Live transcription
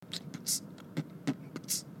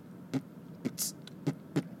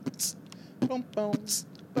Bum bones,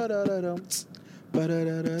 ba-da-da-dums,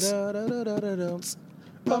 ba-da-da-da-da-da-da-da-dums.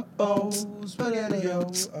 Oh,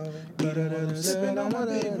 spaghetti-o. Sipping on my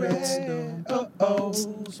big red. Oh,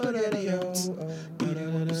 spaghetti-o.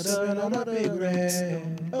 Sipping on my big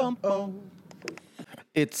red.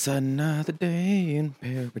 It's another day in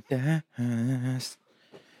paradise.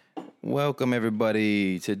 Welcome,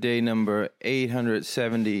 everybody, to day number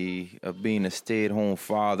 870 of being a stay-at-home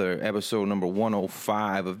father, episode number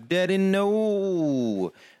 105 of Daddy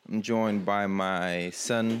No. I'm joined by my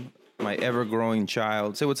son, my ever-growing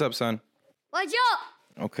child. Say what's up, son. What's up?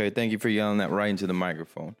 Okay, thank you for yelling that right into the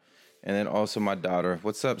microphone. And then also my daughter.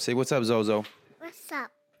 What's up? Say what's up, Zozo. What's up?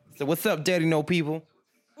 So what's up, Daddy No people?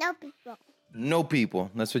 No people. No people.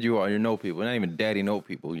 That's what you are. You're no people. Not even Daddy No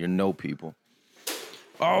people. You're no people.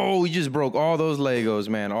 Oh, you just broke all those Legos,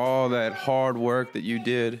 man. All that hard work that you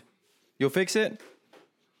did. You'll fix it?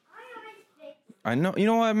 I know. You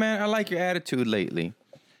know what, man? I like your attitude lately.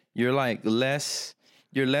 You're less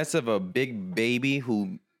of a big baby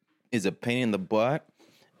who is a pain in the butt,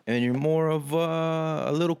 and you're more of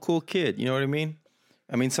a little cool kid. You know what I mean?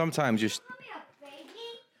 I mean, sometimes you're...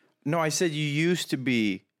 No, I said you used to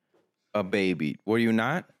be a baby. Were you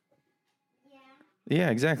not? Yeah.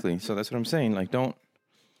 Yeah, exactly. So that's what I'm saying. Like, don't...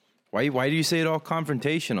 Why do you say it all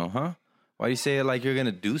confrontational, huh? Why do you say it like you're going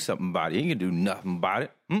to do something about it? You ain't going to do nothing about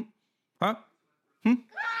it. Huh?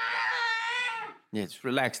 Yeah, just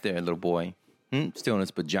relax there, little boy. Still in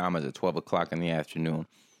his pajamas at 12 o'clock in the afternoon.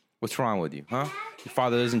 What's wrong with you, huh? Your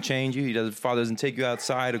father doesn't change you? Your father doesn't take you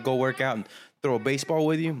outside to go work out and throw a baseball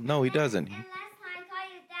with you? No, he doesn't. And last time I called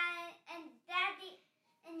your dad and daddy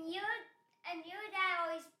and your dad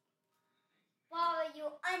always borrow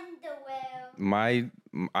your underwear.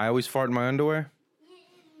 I always fart in my underwear?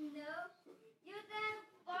 No. Your dad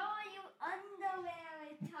borrow your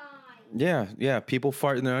underwear at times. Yeah, people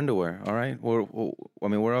fart in their underwear, all right? I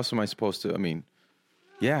mean, where else am I supposed to? I mean,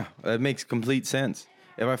 yeah, that makes complete sense.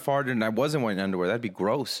 If I farted and I wasn't wearing underwear, that'd be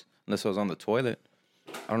gross, unless I was on the toilet.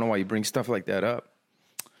 I don't know why you bring stuff like that up.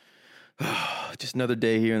 Just another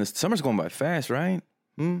day here, and the summer's going by fast, right?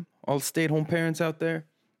 All the stay-at-home parents out there,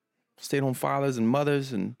 stay-at-home fathers and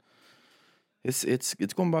mothers, and it's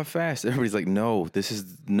going by fast. Everybody's like, no,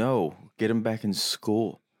 get him back in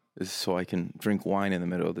school. This is so I can drink wine in the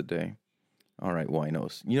middle of the day. All right,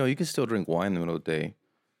 winos. You know, you can still drink wine in the middle of the day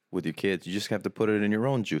with your kids. You just have to put it in your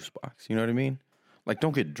own juice box. You know what I mean? Like,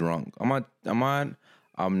 don't get drunk.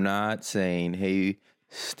 I'm not saying, hey,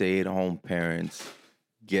 stay-at-home parents,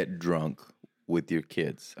 get drunk with your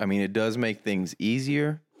kids. I mean, it does make things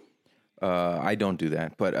easier. I don't do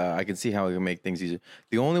that, but I can see how it can make things easier.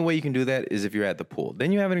 The only way you can do that is if you're at the pool.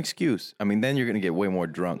 Then you have an excuse. I mean, then you're going to get way more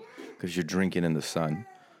drunk because you're drinking in the sun.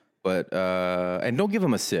 But, and don't give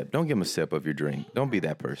them a sip. Don't give them a sip of your drink. Don't be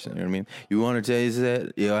that person. You know what I mean? You want to taste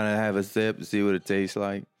it? You want to have a sip, see what it tastes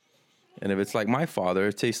like? And if it's like my father,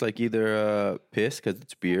 it tastes like either piss because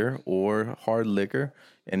it's beer or hard liquor,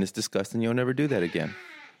 and it's disgusting. You'll never do that again.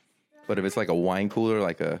 But if it's like a wine cooler,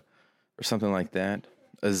 or something like that,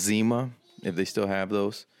 a Zima, if they still have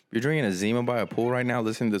those. If you're drinking a Zima by a pool right now,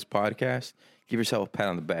 listening to this podcast, give yourself a pat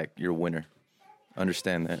on the back. You're a winner.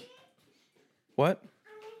 Understand that. What?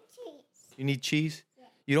 Cheese. You need cheese? Yeah.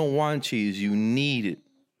 You don't want cheese. You need it.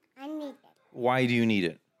 I need it. Why do you need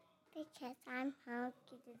it? Because I'm hungry.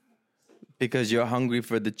 Because you're hungry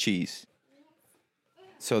for the cheese.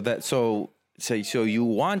 So you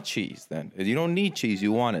want cheese then. If you don't need cheese,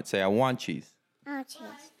 you want it. Say, I want cheese. Oh,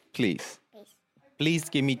 cheese. Please. Please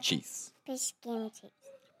give me cheese. Please give me cheese.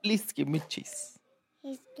 Please give me cheese.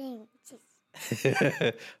 Please give me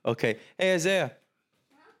cheese. Okay. Hey, Isaiah.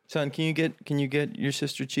 Son, can you get your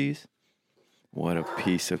sister cheese? What a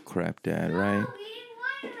piece of crap, Dad, right?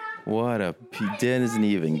 He doesn't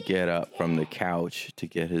even get up from the couch to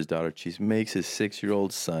get his daughter cheese. Makes his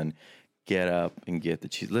 6-year-old son get up and get the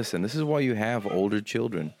cheese. Listen, this is why you have older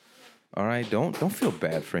children. All right? Don't feel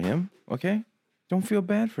bad for him, okay? Don't feel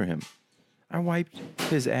bad for him. I wiped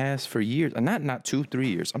his ass for years. Not 2-3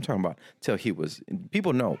 years. I'm talking about till he was...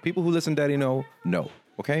 People know. People who listen to Daddy know,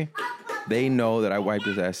 okay? They know that I wiped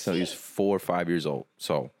his ass till he was 4 or 5 years old.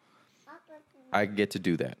 So... I get to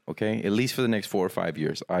do that, okay? At least for the next 4 or 5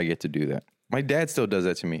 years, I get to do that. My dad still does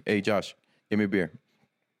that to me. Hey, Josh, give me a beer.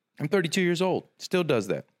 I'm 32 years old. Still does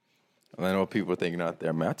that. And I know people are thinking out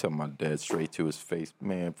there, man, I tell my dad straight to his face,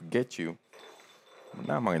 man, forget you.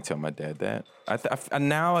 Now I'm not going to tell my dad that.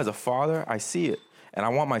 Now, as a father, I see it. And I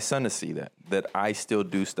want my son to see that I still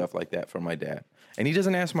do stuff like that for my dad. And he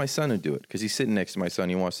doesn't ask my son to do it because he's sitting next to my son.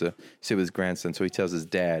 He wants to sit with his grandson. So he tells his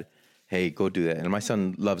dad, hey, go do that. And my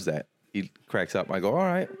son loves that. He cracks up. I go, all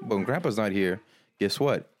right, but when Grandpa's not here, guess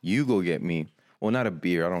what? You go get me. Well, not a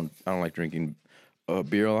beer. I don't like drinking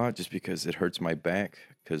beer a lot just because it hurts my back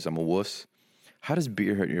because I'm a wuss. How does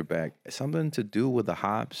beer hurt your back? Something to do with the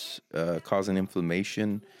hops causing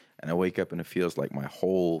inflammation, and I wake up and it feels like my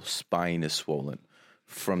whole spine is swollen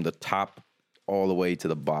from the top all the way to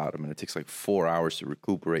the bottom, and it takes like 4 hours to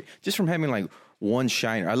recuperate just from having like one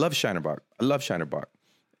Shiner. I love Shiner Bock.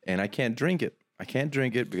 And I can't drink it. I can't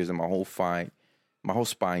drink it because of my whole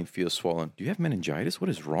spine feels swollen. Do you have meningitis? What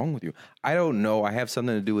is wrong with you? I don't know. I have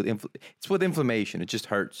something to do with it's with inflammation. It just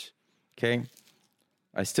hurts. Okay.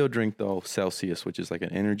 I still drink though Celsius, which is like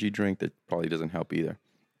an energy drink that probably doesn't help either.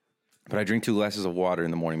 But I drink 2 glasses of water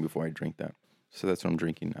in the morning before I drink that. So that's what I'm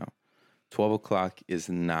drinking now. 12 o'clock is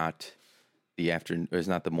not the afternoon. It's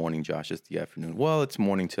not the morning, Josh. It's the afternoon. Well, it's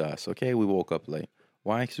morning to us. Okay. We woke up late.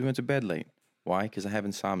 Why? Because we went to bed late. Why? Because I have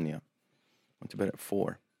insomnia. Went to bed at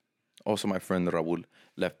 4. Also, my friend Raul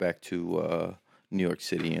left back to New York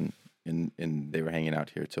City, and they were hanging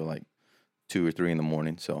out here till like 2 or 3 in the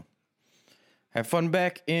morning. So have fun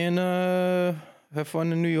in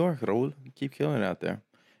New York, Raul. Keep killing it out there.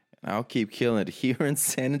 And I'll keep killing it here in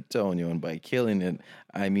San Antonio, and by killing it,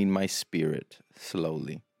 I mean my spirit,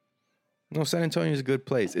 slowly. No, San Antonio is a good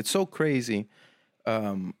place. It's so crazy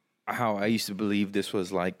how I used to believe this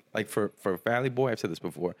was like for Valley boy, I've said this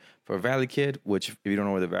before, for a Valley kid, which if you don't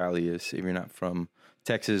know where the Valley is, if you're not from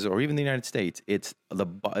Texas or even the United States, it's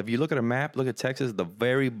if you look at a map, look at Texas, the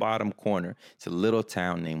very bottom corner, it's a little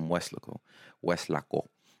town named Westlaco.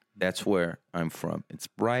 That's where I'm from. It's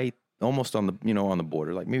right almost on the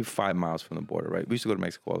border, like maybe 5 miles from the border, right? We used to go to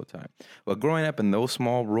Mexico all the time. But growing up in those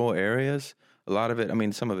small rural areas, a lot of it, I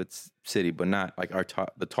mean, some of it's city, but not like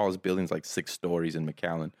the tallest building's like 6 stories in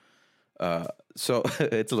McAllen. So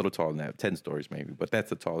it's a little taller than that, 10 stories maybe, but that's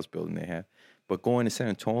the tallest building they have. But going to San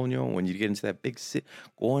Antonio, when you get into that big city,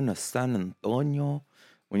 going to San Antonio,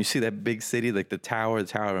 when you see that big city, like the Tower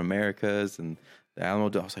of Americas and the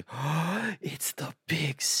Alamo, I was like, oh, it's the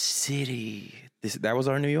big city. That was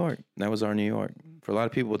our New York. For a lot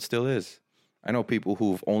of people, it still is. I know people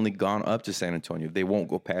who've only gone up to San Antonio. They won't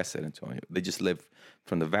go past San Antonio. They just live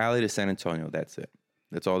from the Valley to San Antonio. That's it.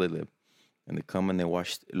 That's all they live. And they come and they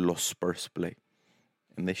watch Los Spurs play.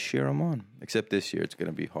 And they cheer them on. Except this year, it's going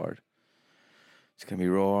to be hard. It's going to be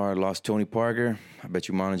real hard. Lost Tony Parker. I bet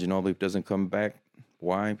you Manu Ginobili doesn't come back.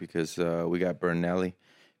 Why? Because we got Bernelli.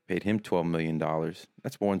 Paid him $12 million.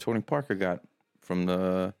 That's more than Tony Parker got from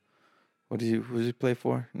the... who does he play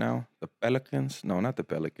for now? The Pelicans? No, not the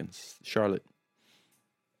Pelicans. Charlotte.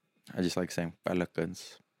 I just like saying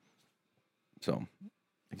Pelicans. So,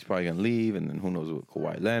 he's probably going to leave, and then who knows with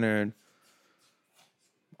Kawhi Leonard.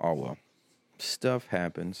 Oh, well. Stuff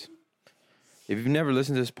happens. If you've never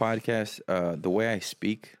listened to this podcast, the way I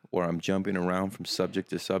speak, where I'm jumping around from subject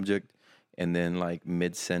to subject, and then like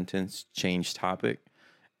mid-sentence, change topic,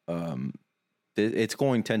 it's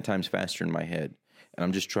going 10 times faster in my head. And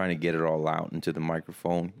I'm just trying to get it all out into the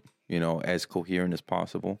microphone, as coherent as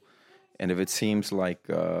possible. And if it seems like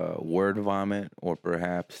word vomit or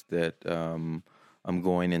perhaps that I'm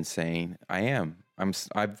going insane, I am.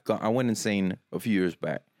 I went insane a few years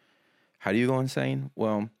back. How do you go insane?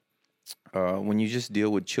 Well, when you just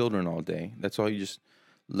deal with children all day, that's all you just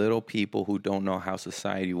little people who don't know how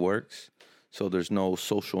society works. So there's no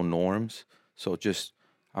social norms. So just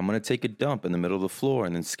I'm going to take a dump in the middle of the floor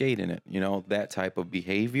and then skate in it. That type of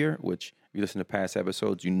behavior, which if you listen to past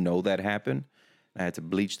episodes, that happened. I had to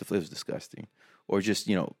bleach the floor. It was disgusting. Or just,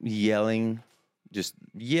 yelling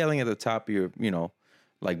at the top of your,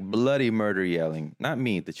 like bloody murder yelling. Not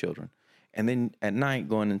me, the children. And then at night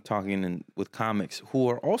going and talking with comics who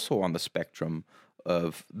are also on the spectrum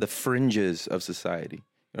of the fringes of society.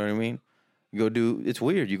 You know what I mean? It's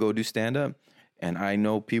weird. You go do stand-up, and I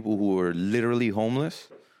know people who are literally homeless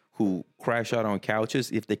who crash out on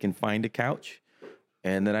couches if they can find a couch.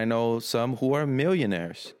 And then I know some who are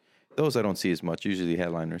millionaires. Those I don't see as much, usually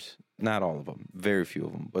headliners. Not all of them, very few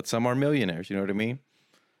of them. But some are millionaires, you know what I mean?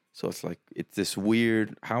 So it's like, it's this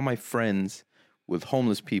weird, how am I friends with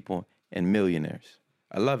homeless people and millionaires?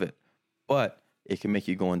 I love it. But it can make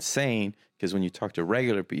you go insane because when you talk to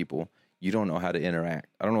regular people, you don't know how to interact.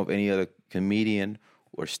 I don't know if any other comedian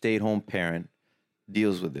or stay-at-home parent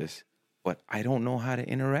deals with this, but I don't know how to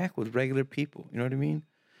interact with regular people. You know what I mean?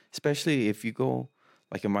 Especially if you go,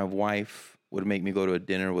 like if my wife would make me go to a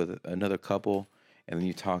dinner with another couple and then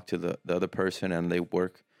you talk to the other person and they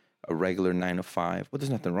work a regular 9 to 5. Well,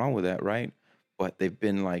 there's nothing wrong with that, right? But they've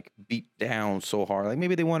been like beat down so hard. Like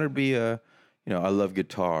maybe they want to be I love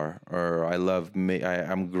guitar or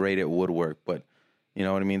I'm great at woodwork, but you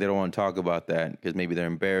know what I mean? They don't want to talk about that because maybe they're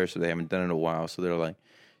embarrassed or they haven't done it in a while. So they're like,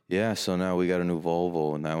 Yeah, so now we got a new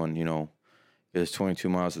Volvo, and that one, is 22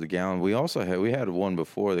 miles to the gallon. We had one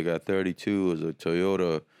before that got 32. It was a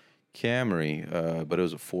Toyota Camry, but it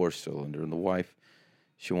was a 4-cylinder. And the wife,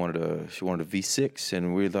 she wanted a V6,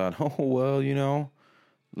 and we thought, oh well,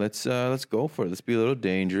 let's go for it. Let's be a little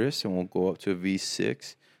dangerous, and we'll go up to a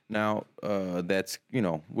V6. Now, that's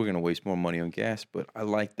we're gonna waste more money on gas, but I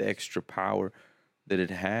like the extra power that it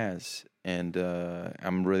has, and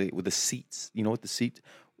I'm really with the seats. You know what the seats?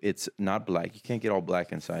 It's not black. You can't get all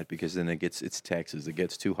black inside because then it's Texas. It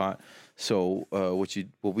gets too hot. So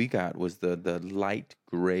what we got was the light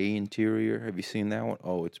gray interior. Have you seen that one?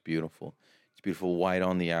 Oh, it's beautiful. It's beautiful white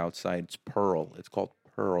on the outside. It's pearl. It's called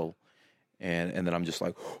pearl. And then I'm just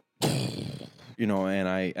like, and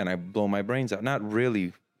I blow my brains out. Not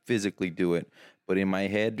really physically do it, but in my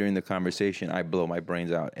head during the conversation, I blow my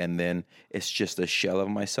brains out. And then it's just a shell of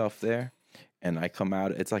myself there. And I come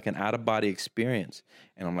out, it's like an out-of-body experience.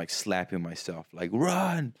 And I'm like slapping myself, like,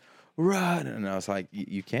 run. And I was like,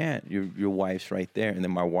 you can't. Your wife's right there. And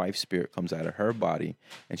then my wife's spirit comes out of her body.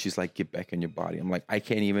 And she's like, get back in your body. I'm like, I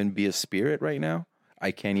can't even be a spirit right now.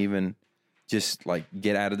 I can't even just like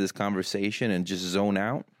get out of this conversation and just zone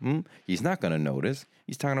out. He's not going to notice.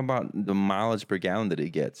 He's talking about the mileage per gallon that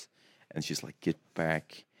he gets. And she's like, get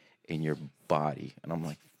back in your body. And I'm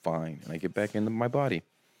like, fine. And I get back into my body.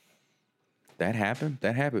 That happened.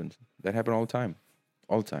 That happened all the time.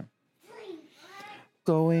 All the time.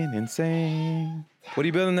 Going insane. What are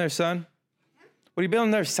you building there, son? What are you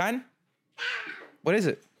building there, son? What is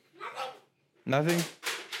it? Nothing. Nothing? I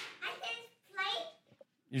just play.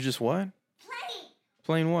 You just what? Play.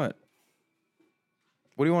 Playing what?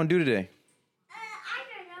 What do you want to do today?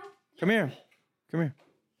 I don't know. Come here. Come here.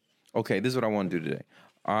 Okay, this is what I want to do today.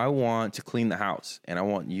 I want to clean the house, and I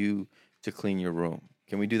want you to clean your room.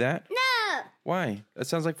 Can we do that? No. Why? That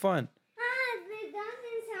sounds like fun. It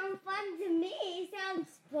doesn't sound fun to me. It sounds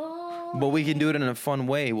boring. But we can do it in a fun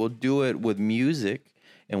way. We'll do it with music,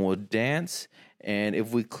 and we'll dance. And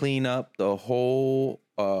if we clean up the whole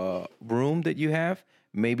room that you have,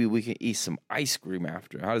 maybe we can eat some ice cream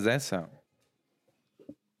after. How does that sound?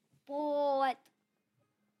 But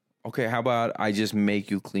Okay, how about I just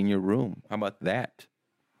make you clean your room? How about that?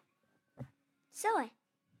 so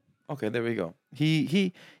Okay, there we go.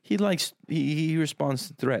 He responds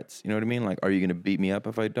to threats. You know what I mean? Like, are you gonna beat me up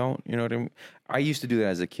if I don't? You know what I mean? I used to do that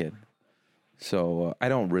as a kid, so I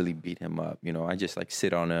don't really beat him up. I just like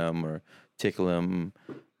sit on him or tickle him,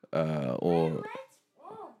 or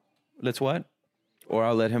let's what? Or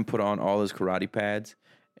I'll let him put on all his karate pads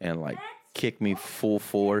and like kick me full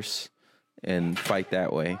force and fight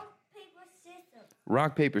that way. paper, scissors.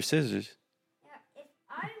 Rock, paper, scissors. Yeah, if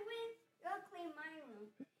I win, you'll clean my room.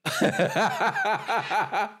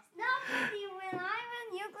 No, when I win,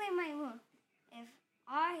 you clean my room.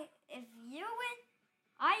 If you win,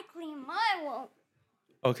 I clean my room.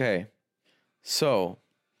 Okay, so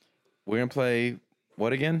we're gonna play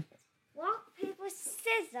what again? Rock, paper,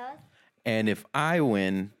 scissors. And if I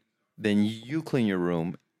win, then you clean your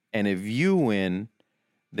room. And if you win,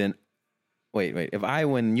 then wait. If I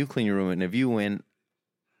win, you clean your room. And if you win,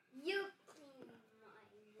 You clean my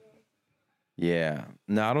room. yeah.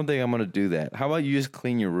 No, I don't think I'm gonna do that. How about you just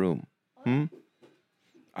clean your room?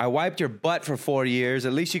 I wiped your butt for 4 years.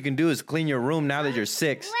 At least you can do is clean your room now that you're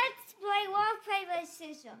 6. Let's play rock, paper,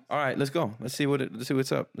 scissors. All right, let's go. Let's see what's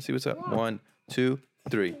up. Let's see what's up. 1, 2,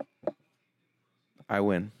 3. I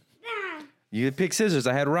win. Nah, You pick scissors.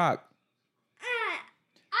 I had rock.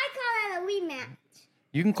 I call it a rematch.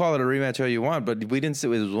 You can call it a rematch all you want, but we didn't. It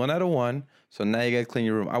was 1 out of 1. So now you got to clean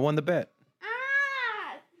your room. I won the bet.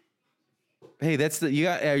 Ah, Hey, that's the you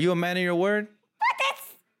got. Are you a man of your word? but that's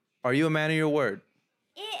Are you a man of your word?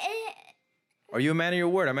 it. Are you a man of your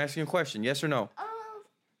word? I'm asking you a question. Yes or no?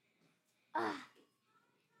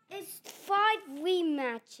 It's 5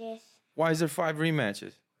 rematches. Why is there 5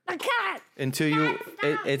 rematches? Because Until you,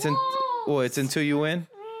 it's until you win.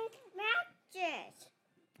 matches.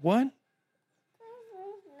 What?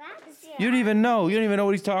 Matches. You don't even know. You don't even know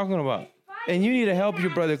what he's talking about. And you need to help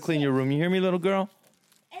your brother clean your room. You hear me, little girl?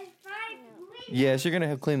 It's 5 rematches. Yes, you're gonna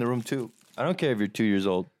have to clean the room too. I don't care if you're 2 years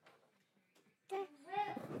old.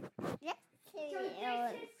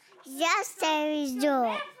 Yes, there is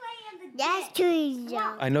no. Yes, 2 years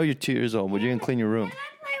old. I know you're 2 years old, but you're gonna clean your room. Can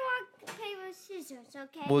I play rock, paper, scissors,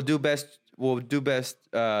 okay? We'll do best. We'll do best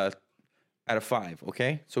out of 5.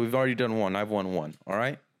 Okay. So we've already done 1. I've won 1. All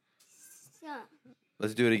right. So,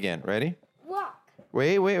 Let's do it again. Ready? rock,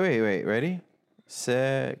 Wait. Ready?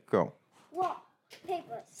 Set. Go. rock,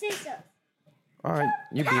 paper, scissors. All right.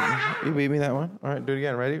 You beat me. You beat me that one. All right. Do it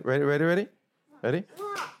again. Ready? Ready?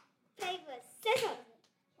 Rock, paper, scissors.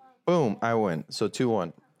 1, Boom, I win. So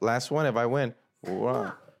 2-1. Last one, if I win,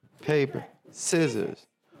 rock, paper, scissors.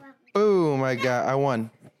 Boom, I won.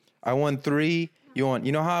 I won 3. You won.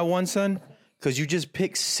 You know how I won, son? Because you just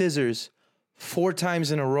picked scissors 4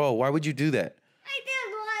 times in a row. Why would you do that? I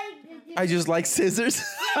didn't like I just like scissors.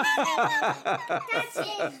 That's it.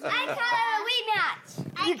 I call it a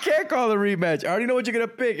rematch. You can't call it a rematch. I already know what you're going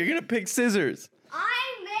to pick. You're going to pick scissors. I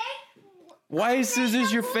make. Why is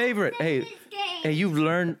scissors your favorite? Hey, This game. hey, you've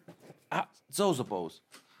learned. Zozabos.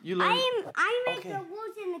 You learned. I make Okay. the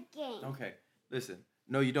rules in the game. Okay, listen.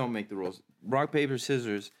 No, you don't make the rules. Rock, paper,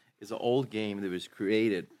 scissors is an old game that was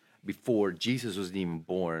created before Jesus was even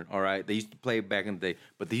born. All right, they used to play back in the day,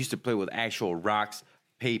 but they used to play with actual rocks,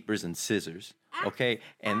 papers, and scissors. Okay,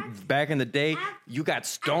 and back in the day, you got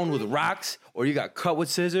stoned with rocks, or you got cut with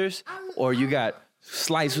scissors, or you got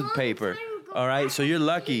sliced with paper. All right, so you're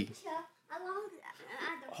lucky.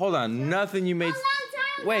 Hold on, nothing you made.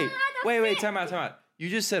 Wait, time out. You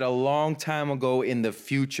just said a long time ago in the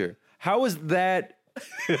future. How is that?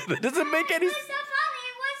 That doesn't make any sense. It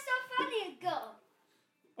was so funny ago.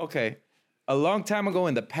 Okay, a long time ago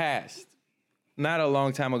in the past, not a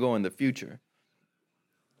long time ago in the future.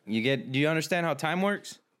 Do you understand how time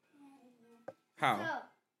works? How?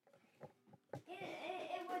 So,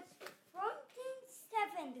 it was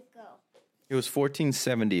 14.7 ago. It was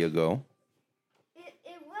 1470 ago. It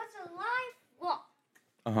was a live walk.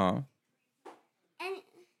 Uh-huh. And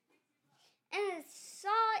it saw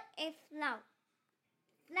a flower.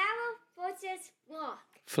 Flower versus rock.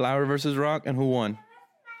 Flower versus rock, and who won?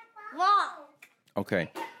 Rock.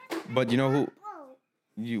 Okay. But you know who?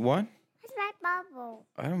 You what? It's my bubble.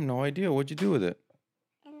 I have no idea. What'd you do with it?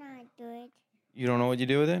 And I do it. You don't know what you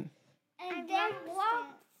do with it? And then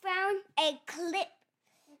Rock found a clip.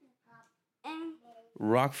 And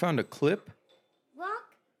Rock found a clip?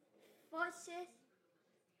 rock versus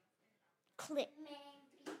clip.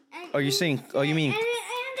 And, Oh, you're saying, oh, you mean, and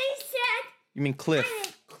they said, you mean cliff. I'm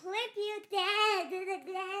gonna clip you down to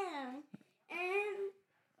the ground. And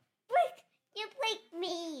you break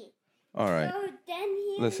me. All right. So then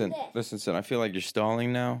he Listen, son. I feel like you're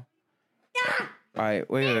stalling now. Stop. All right,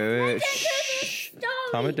 wait. Shh. Shh.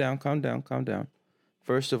 Calm down.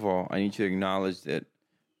 First of all, I need you to acknowledge that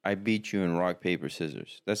I beat you in rock, paper,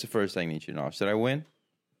 scissors. That's the first thing I need you to acknowledge. Did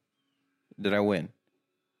I win?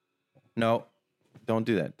 No. Don't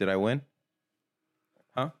do that. Did I win?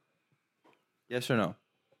 Huh? Yes or no?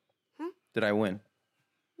 Huh? Did I win?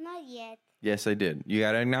 Not yet. Yes, I did. You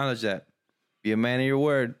got to acknowledge that. Be a man of your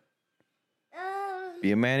word.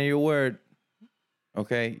 Be a man of your word.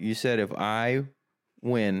 Okay? You said if I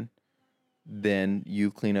win, then you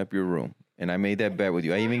clean up your room. And I made that bet with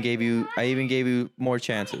you. I even gave you more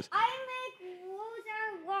chances. I make rules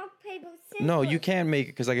on rock, paper, scissors. No, you can't make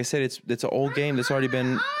it because, like I said, it's an old game that's already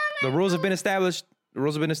been. The rules have been established.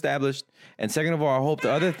 And second of all, I hope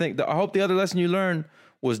the other lesson you learned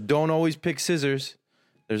was don't always pick scissors.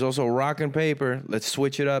 There's also rock and paper. Let's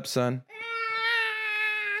switch it up, son.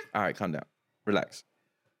 All right, calm down, relax.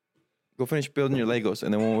 Go finish building your Legos,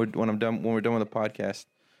 and then when we're done with the podcast,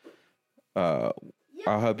 I'll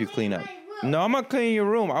help you clean up. No, I'm not cleaning your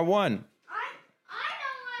room. I won. I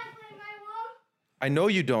don't want to clean my room. I know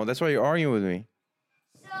you don't. That's why you're arguing with me.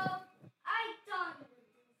 So I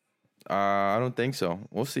done. I don't think so.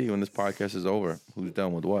 We'll see when this podcast is over. Who's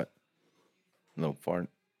done with what? No fart.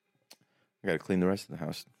 I gotta clean the rest of the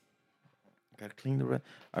house.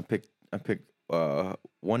 I picked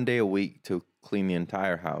 1 day a week to clean the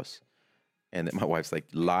entire house, and then my wife's like,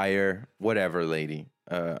 liar, whatever, lady.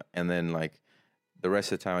 And then like the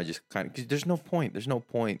rest of the time I just kind of, because there's no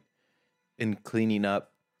point in cleaning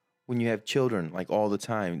up when you have children like all the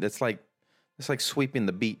time. It's like sweeping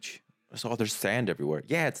the beach. There's sand everywhere.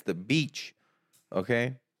 Yeah, it's the beach.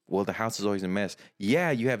 Okay. Well, the house is always a mess.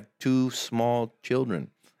 Yeah, you have 2 small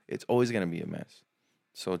children. It's always going to be a mess.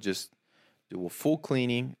 So just do a full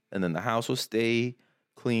cleaning, and then the house will stay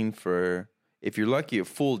clean for, if you're lucky, a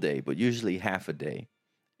full day, but usually half a day.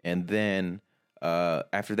 And then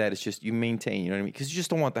after that, it's just you maintain, you know what I mean? Because you just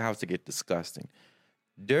don't want the house to get disgusting.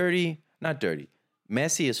 Not dirty.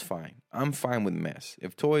 Messy is fine. I'm fine with mess.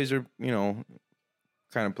 If toys are, kind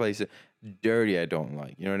of place it. Dirty, I don't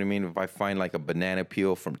like. You know what I mean? If I find like a banana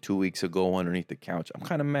peel from 2 weeks ago underneath the couch, I'm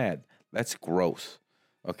kind of mad. That's gross.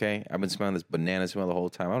 Okay? I've been smelling this banana smell the whole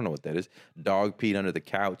time. I don't know what that is. Dog peed under the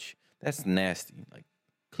couch. That's nasty. Like,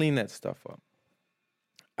 clean that stuff up.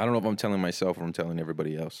 I don't know if I'm telling myself or I'm telling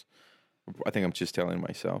everybody else. I think I'm just telling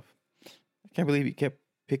myself. I can't believe you kept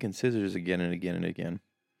picking scissors again and again and again.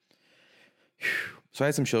 So I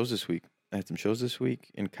had some shows this week.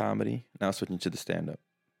 In comedy. Now switching to the stand-up.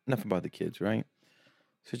 Enough about the kids, right?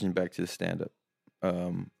 switching back to the stand-up.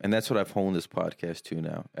 And that's what I've honed this podcast to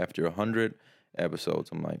now. After 100 episodes,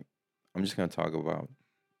 I'm like, I'm just going to talk about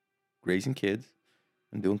raising kids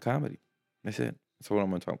and doing comedy. That's it. That's what I'm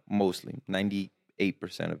going to talk mostly. 98%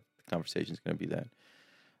 of the conversation is going to be that.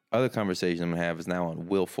 Other conversation I'm going to have is now on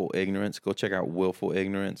willful ignorance. Go check out Willful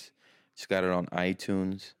Ignorance. Just got it on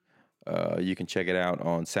iTunes. You can check it out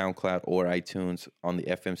on SoundCloud or iTunes on the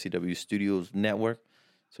FMCW Studios network.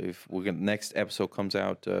 So if next episode comes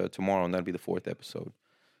out tomorrow, and that'll be the 4th episode.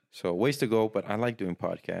 So ways to go, but I like doing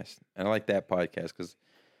podcasts. And I like that podcast because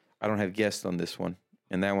I don't have guests on this one.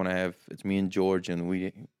 And that one it's me and George, and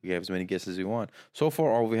we have as many guests as we want. So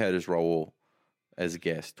far, all we had is Raul as a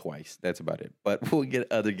guest twice. That's about it. But we'll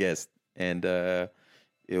get other guests, and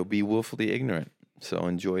it'll be willfully ignorant. So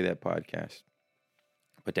enjoy that podcast.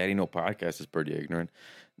 But Daddy No Podcast is pretty ignorant.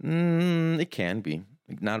 It can be.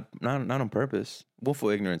 Not on purpose. Willful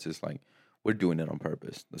ignorance is like, we're doing it on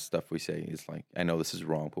purpose. The stuff we say is like, I know this is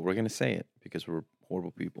wrong, but we're going to say it because we're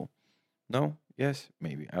horrible people. No? Yes?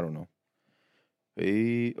 Maybe. I don't know.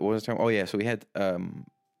 What was the time? Oh, yeah. So we had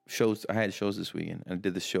shows. I had shows this weekend. I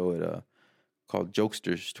did the show at called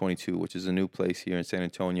Jokesters 22, which is a new place here in San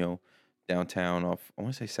Antonio, downtown off, I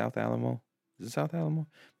want to say South Alamo. Is it South Alamo?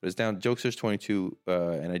 But it's down Jokesters 22,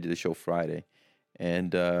 and I did the show Friday.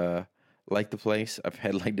 And like the place, I've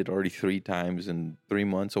headlined it already 3 times in 3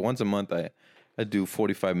 months. So once a month, I do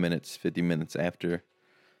 45 minutes, 50 minutes after.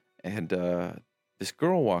 And this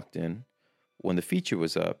girl walked in when the feature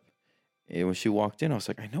was up. And when she walked in, I was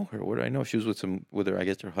like, I know her. Where do I know? She was with her, I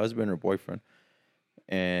guess, her husband or boyfriend.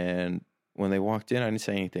 And when they walked in, I didn't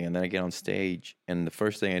say anything. And then I get on stage, and the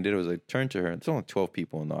first thing I did was I turned to her. There's only 12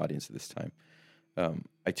 people in the audience this time.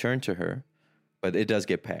 I turned to her, but it does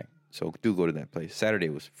get packed. So do go to that place. Saturday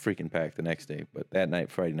was freaking packed the next day. But that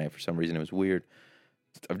night, Friday night, for some reason, it was weird.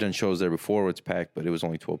 I've done shows there before where it's packed, but it was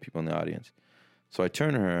only 12 people in the audience. So I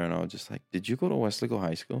turned to her, and I was just like, did you go to Weslaco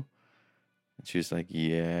High School? And she was like,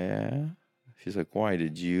 yeah. She's like, why,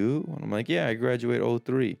 did you? And I'm like, yeah, I graduated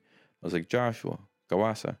 03. I was like, Joshua,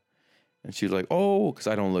 Kawasa. And she was like, oh, because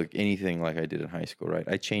I don't look anything like I did in high school, right?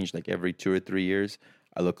 I changed like every 2 or 3 years.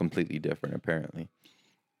 I look completely different, apparently.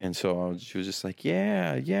 And so she was just like,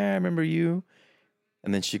 yeah, I remember you.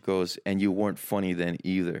 And then she goes, and you weren't funny then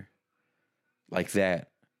either. Like that.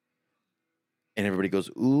 And everybody goes,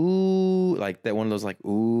 ooh, like that, one of those like,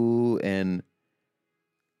 ooh. And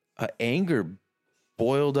anger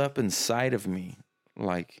boiled up inside of me.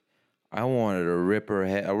 Like, I wanted to rip her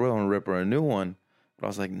head. I really want to rip her a new one. But I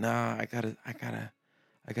was like, nah, I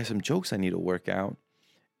got some jokes I need to work out.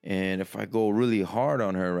 And if I go really hard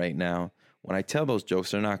on her right now, when I tell those jokes,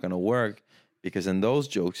 they're not going to work, because in those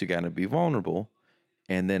jokes, you got to be vulnerable.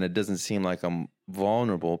 And then it doesn't seem like I'm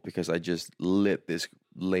vulnerable because I just lit this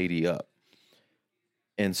lady up.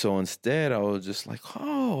 And so instead, I was just like,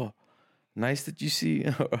 oh, nice that you see.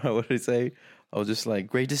 What did I say? I was just like,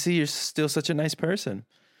 great to see you're still such a nice person.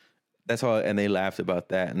 That's all. And they laughed about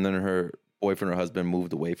that. And then her boyfriend or husband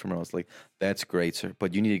moved away from her. I was like, that's great, sir,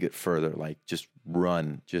 but you need to get further. Like, just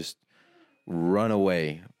run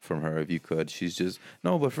away from her if you could. She's just,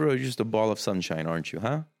 no, but for real, you're just a ball of sunshine, aren't you,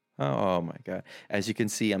 huh? Oh my God. As you can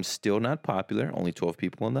see, I'm still not popular. Only 12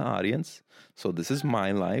 people in the audience. So this is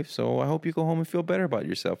my life. So I hope you go home and feel better about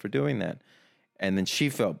yourself for doing that. And then she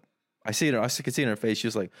felt, I could see in her face, she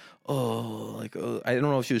was like, oh, like, oh. I don't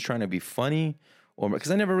know if she was trying to be funny or, because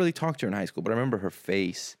I never really talked to her in high school, but I remember her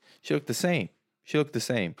face. She looked the same.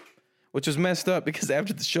 Which was messed up, because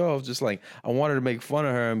after the show, I was just like, I wanted to make fun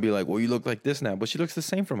of her and be like, well, you look like this now. But she looks the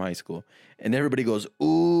same from high school. And everybody goes,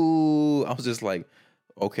 ooh. I was just like,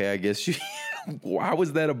 okay, I guess she, how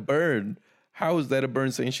was that a burn? How is that a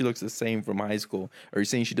burn saying she looks the same from high school? Are you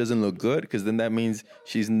saying she doesn't look good? Because then that means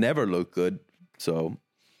she's never looked good. So,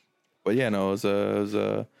 but yeah, no,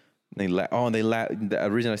 the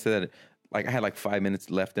reason I said that, like, I had like 5 minutes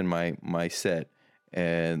left in my set,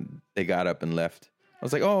 and they got up and left. I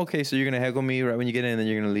was like, oh, okay, so you're going to heckle me right when you get in, and then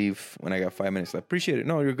you're going to leave when I got 5 minutes left. Appreciate it.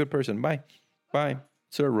 No, you're a good person. Bye.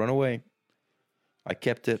 Sir, run away. I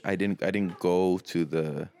kept it. I didn't go to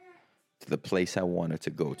the place I wanted to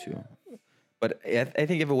go to. But I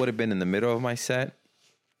think if it would have been in the middle of my set,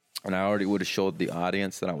 and I already would have showed the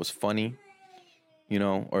audience that I was funny, you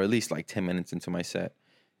know, or at least like 10 minutes into my set,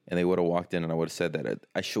 and they would have walked in and I would have said that,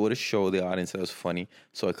 I would have showed the audience that I was funny,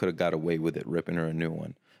 so I could have got away with it, ripping her a new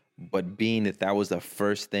one. But being that was the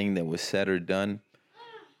first thing that was said or done,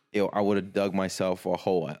 I would have dug myself a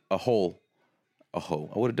hole. I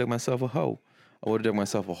would have dug myself a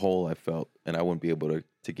hole. I felt, and I wouldn't be able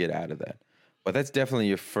to get out of that. But that's definitely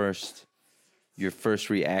your first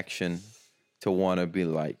reaction to want to be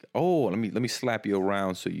like, oh, let me slap you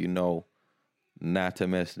around so you know not to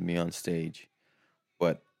mess with me on stage.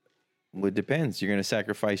 But it depends. You're gonna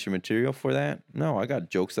sacrifice your material for that? No, I got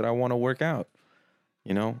jokes that I want to work out.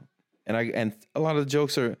 You know, and a lot of the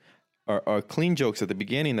jokes are clean jokes at the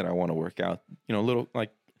beginning that I want to work out. You know, little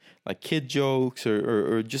like kid jokes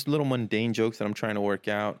or just little mundane jokes that I'm trying to work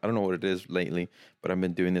out. I don't know what it is lately, but I've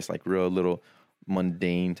been doing this like real little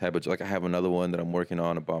mundane type of, like I have another one that I'm working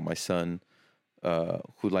on about my son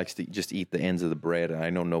who likes to just eat the ends of the bread, and I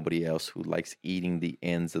know nobody else who likes eating the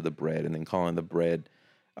ends of the bread and then calling the bread.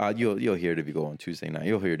 You'll hear it if you go on Tuesday night.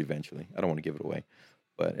 You'll hear it eventually. I don't want to give it away,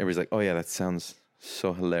 but everybody's like, "Oh yeah, that sounds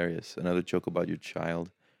so hilarious." Another joke about your child,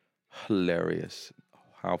 hilarious.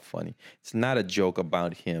 How funny! It's not a joke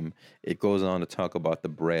about him. It goes on to talk about the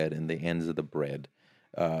bread and the ends of the bread,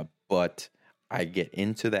 but I get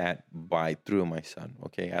into that through my son.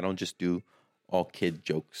 Okay, I don't just do all kid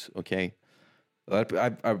jokes. Okay.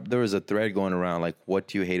 There was a thread going around like, what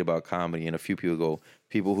do you hate about comedy? And a few people go,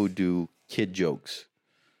 people who do kid jokes,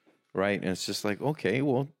 right? And it's just like, okay,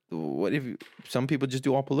 well, what if some people just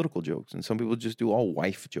do all political jokes, and some people just do all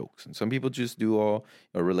wife jokes, and some people just do all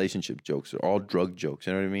relationship jokes or all drug jokes.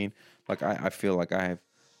 You know what I mean? Like I feel like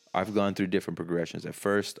I've gone through different progressions. At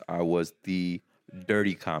first, I was the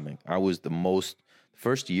dirty comic. I was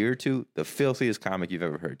first year or two, the filthiest comic you've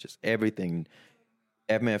ever heard. Just everything.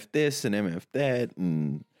 MF this and MF that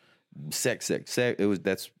and sex. I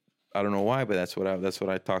don't know why, but that's what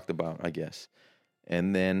I talked about, I guess.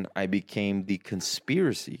 And then I became the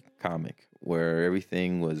conspiracy comic, where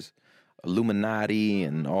everything was Illuminati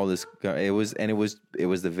and all this. It was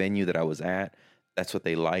the venue that I was at. That's what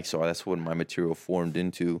they liked, so that's what my material formed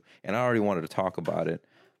into. And I already wanted to talk about it,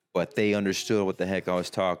 but they understood what the heck I was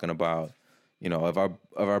talking about. You know, if I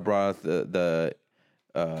brought up the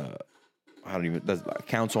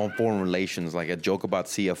Council on Foreign Relations, like a joke about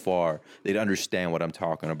CFR, they'd understand what I'm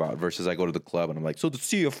talking about. Versus I go to the club and I'm like, so the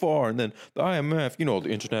CFR and then the IMF, you know, the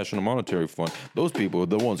International Monetary Fund, those people are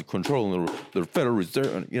the ones controlling the Federal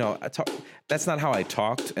Reserve. You know, that's not how I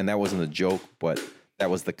talked, and that wasn't a joke, but that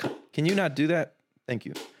was Can you not do that? Thank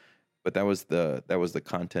you. But that was the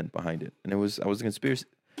content behind it, and I was a conspiracy.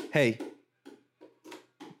 Hey,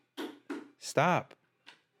 stop.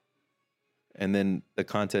 And then the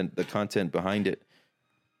content behind it.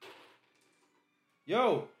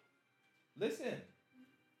 Yo, listen.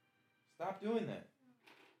 Stop doing that.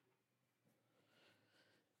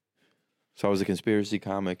 So I was a conspiracy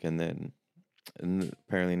comic, and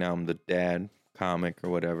apparently now I'm the dad comic or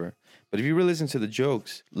whatever. But if you really listen to the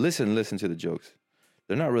jokes, listen to the jokes.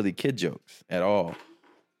 They're not really kid jokes at all.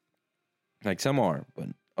 Like some are, but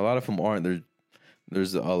a lot of them aren't.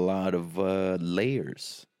 There's a lot of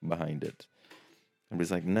layers behind it.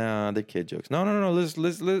 Everybody's like, nah, they're kid jokes. No.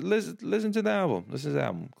 Listen to the album. Listen to the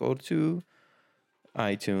album. Go to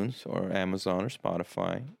iTunes or Amazon or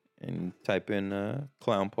Spotify and type in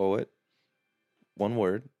Clown Poet. One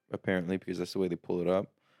word, apparently, because that's the way they pull it up.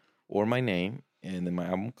 Or my name, and then my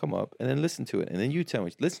album will come up. And then listen to it. And then you tell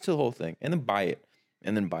me. Listen to the whole thing. And then buy it.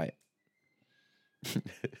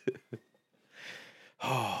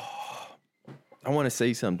 Oh, I want to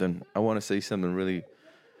say something. Really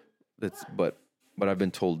but I've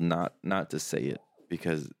been told not to say it,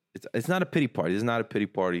 because it's not a pity party. It's not a pity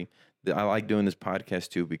party. I like doing this podcast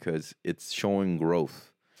too because it's showing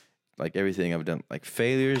growth. Like everything I've done, like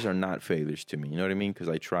failures are not failures to me. You know what I mean? Because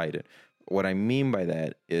I tried it. What I mean by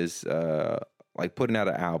that is like putting out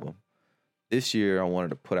an album. This year I wanted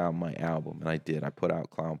to put out my album, and I did. I put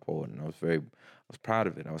out Clown Poet, and I was proud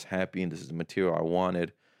of it. I was happy, and this is the material I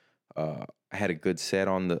wanted. I had a good set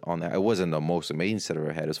on that. It wasn't the most amazing set I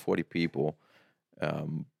ever had. It was 40 people.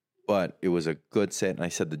 But it was a good set, and I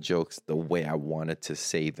said the jokes the way I wanted to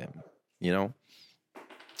say them, you know?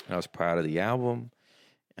 And I was proud of the album,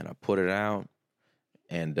 and I put it out,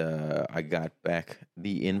 and I got back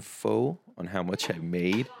the info on how much I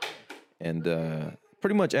made, and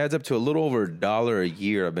pretty much adds up to a little over $1 a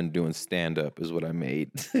year. I've been doing stand-up is what I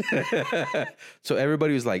made. So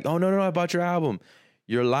everybody was like, oh, no, I bought your album.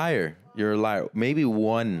 You're a liar. Maybe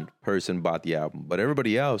one person bought the album, but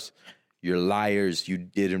everybody else... You're liars. You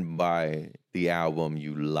didn't buy the album,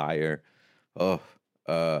 you liar. But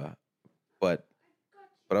I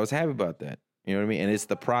was happy about that. You know what I mean? And it's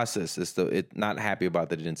the process. It's not happy about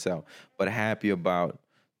that it didn't sell, but happy about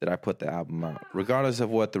that I put the album out. Regardless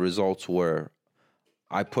of what the results were,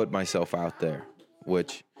 I put myself out there,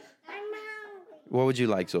 which... What would you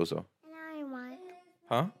like, Zozo? I want.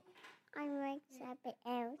 Huh? I like something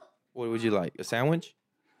else. What would you like? A sandwich?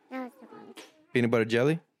 No, it's not. Peanut butter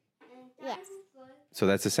jelly? Yes. So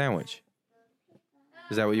that's a sandwich.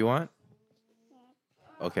 Is that what you want?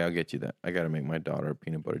 Okay, I'll get you that. I gotta make my daughter a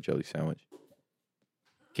peanut butter jelly sandwich.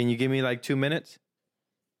 Can you give me like 2 minutes?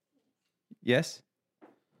 Yes?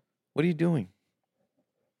 What are you doing?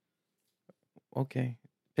 Okay.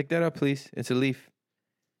 Pick that up, please. It's a leaf.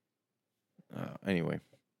 Anyway.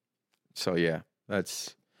 So yeah,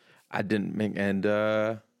 I didn't make, and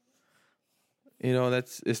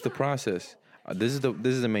it's the process. This is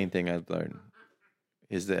the main thing I've learned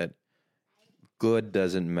is that good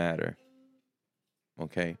doesn't matter.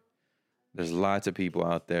 Okay? There's lots of people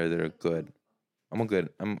out there that are good. I'm a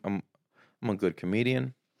good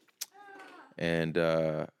comedian, and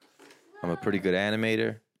I'm a pretty good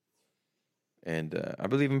animator, and I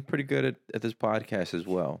believe I'm pretty good at this podcast as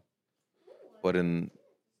well. But in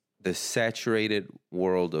the saturated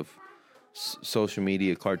world of social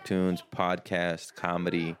media, cartoons, podcasts,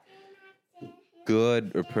 comedy,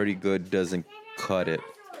 good or pretty good doesn't cut it.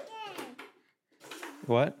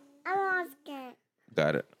 What? I'm scared.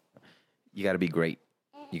 Got it. You got to be great.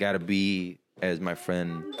 You got to be, as my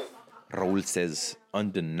friend Raul says,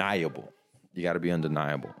 undeniable. You got to be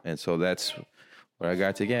undeniable. And so that's what I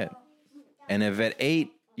got to get. And if at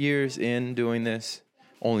 8 years in doing this,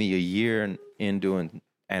 only a year in doing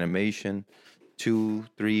animation, 2-3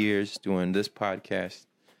 years doing this podcast,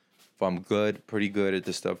 if I'm good, pretty good at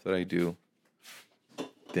the stuff that I do,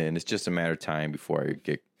 then it's just a matter of time before I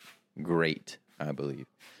get great, I believe.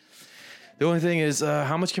 The only thing is,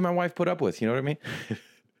 how much can my wife put up with? You know what I mean?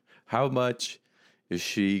 How much is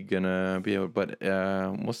she gonna be able? But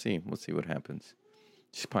we'll see. We'll see what happens.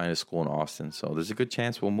 She's probably in a school in Austin, so there's a good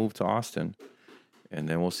chance we'll move to Austin, and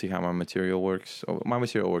then we'll see how my material works. Oh, my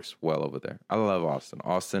material works well over there. I love Austin.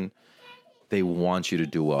 Austin, they want you to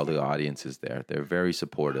do well. The audience is there. They're very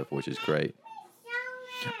supportive, which is great.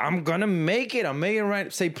 I'm gonna make it. I'm making it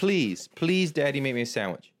right. Say please, please, Daddy, make me a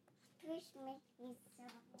sandwich. Please make me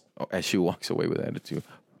some. Oh, as she walks away with attitude.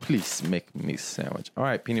 Please make me a sandwich. All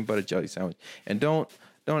right, peanut butter jelly sandwich. And don't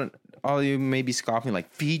all of you may be scoffing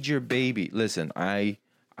like, feed your baby. Listen, I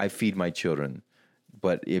feed my children.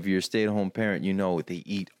 But if you're a stay-at-home parent, you know they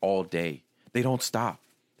eat all day. They don't stop.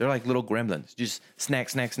 They're like little gremlins. Just snack,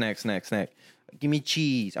 snack, snack, snack, snack. Give me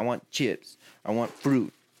cheese. I want chips. I want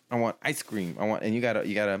fruit. I want ice cream. And you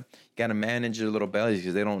gotta manage their little bellies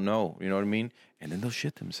because they don't know. You know what I mean? And then they'll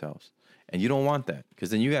shit themselves. And you don't want that because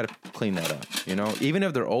then you got to clean that up, you know? Even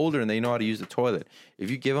if they're older and they know how to use the toilet, if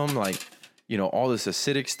you give them, like, you know, all this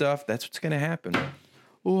acidic stuff, that's what's going to happen.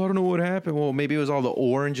 Oh, I don't know what happened. Well, maybe it was all the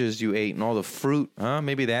oranges you ate and all the fruit, huh?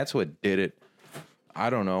 Maybe that's what did it. I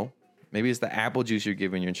don't know. Maybe it's the apple juice you're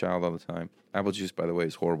giving your child all the time. Apple juice, by the way,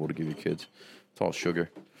 is horrible to give your kids. It's all sugar.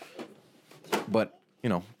 But, you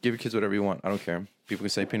know, give your kids whatever you want. I don't care. People can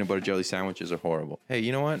say peanut butter jelly sandwiches are horrible. Hey,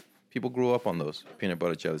 you know what? People grew up on those peanut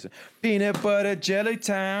butter jellies. Peanut butter jelly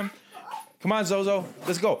time. Come on, Zozo.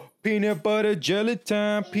 Let's go. Peanut butter jelly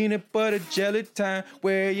time. Peanut butter jelly time.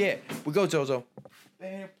 Where yeah? We go, Zozo.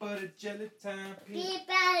 Peanut butter jelly time. Peanut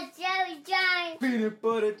butter jelly time. Peanut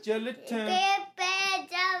butter jelly time. Peanut butter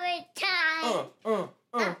jelly time.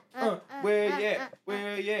 Where yeah?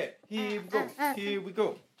 Where yeah? Here we go. Here we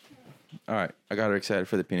go. All right. I got her excited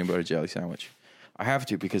for the peanut butter jelly sandwich. I have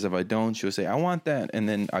to, because if I don't, she'll say, I want that. And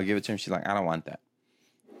then I'll give it to her. She's like, I don't want that.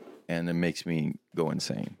 And it makes me go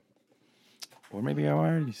insane. Or maybe I'm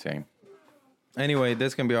already insane. Anyway,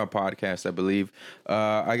 that's going to be our podcast, I believe.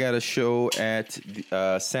 I got a show at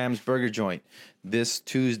Sam's Burger Joint this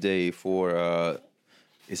Tuesday for,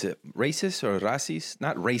 is it racist or racist?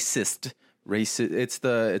 Not racist.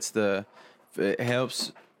 Racist. It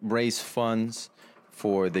helps raise funds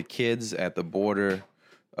for the kids at the border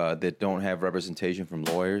that don't have representation from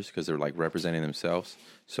lawyers because they're like representing themselves.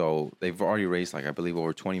 So they've already raised like, I believe,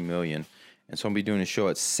 over $20 million. And so I'm going to be doing a show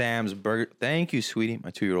at Sam's Burger. Thank you, sweetie. My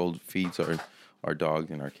 2-year-old feeds our dog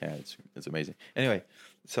and our cat. It's amazing. Anyway,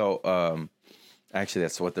 so actually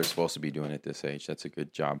that's what they're supposed to be doing at this age. That's a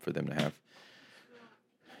good job for them to have.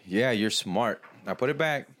 Yeah, you're smart. Now put it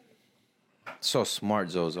back. So smart,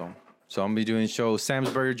 Zozo. So I'm going to be doing a show, Sam's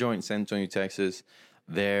Burger Joint in San Antonio, Texas.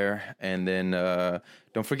 There, and then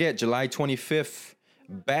don't forget July 25th,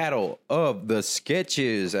 Battle of the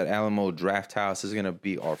Sketches at Alamo Draft House. This is gonna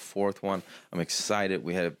be our 4th one. I'm excited.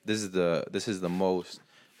 This is the most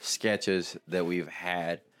sketches that we've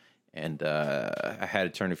had, and I had to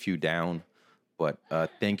turn a few down, but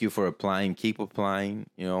thank you for applying. Keep applying.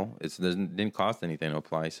 You know, it didn't cost anything to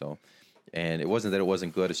apply. So, and it wasn't that it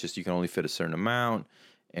wasn't good. It's just you can only fit a certain amount,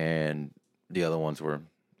 and the other ones were,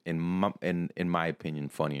 in my opinion,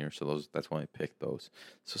 funnier. So that's why I picked those.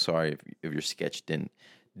 So sorry if your sketch didn't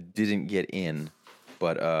get in,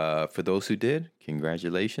 but for those who did,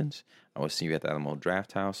 congratulations. I will see you at the Alamo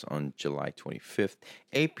Draft House on July 25th,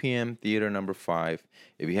 8 p.m., theater number 5.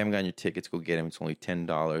 If you haven't gotten your tickets, go get them. It's only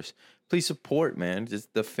 $10. Please support, man.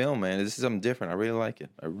 Just the film, man. This is something different. I really like it.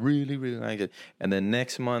 I really, really like it. And then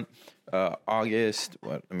next month, August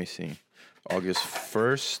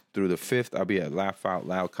 1st through the 5th, I'll be at Laugh Out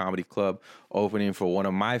Loud Comedy Club, opening for one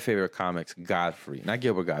of my favorite comics, Godfrey. Not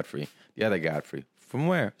Gilbert Godfrey, the other Godfrey. From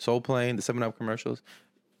where? Soul Plane, the 7-Up commercials.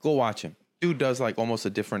 Go watch him. Dude does like almost a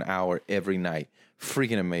different hour every night.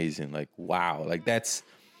 Freaking amazing. Like, wow. Like, that's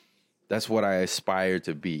what I aspire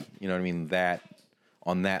to be. You know what I mean? That,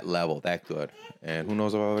 on that level, that good. And who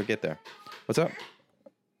knows if I'll ever get there. What's up?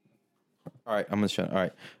 All right, I'm going to shut. All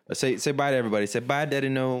right. Say bye to everybody. Say bye, Daddy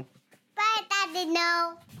No. Bye, Daddy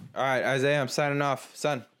No. All right, Isaiah, I'm signing off.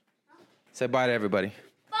 Son, say bye to everybody.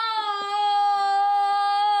 Bye.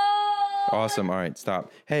 Awesome. All right,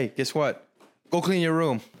 stop. Hey, guess what? Go clean your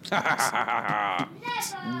room.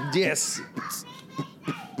 Yes.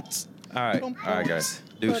 All right, guys.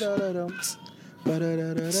 Deuce.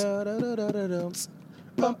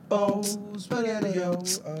 Spaghetti-O.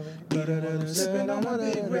 You don't wanna spend on my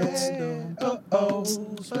big red.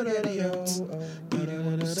 Spaghetti-O. You don't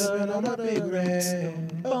wanna spend on my big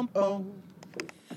red.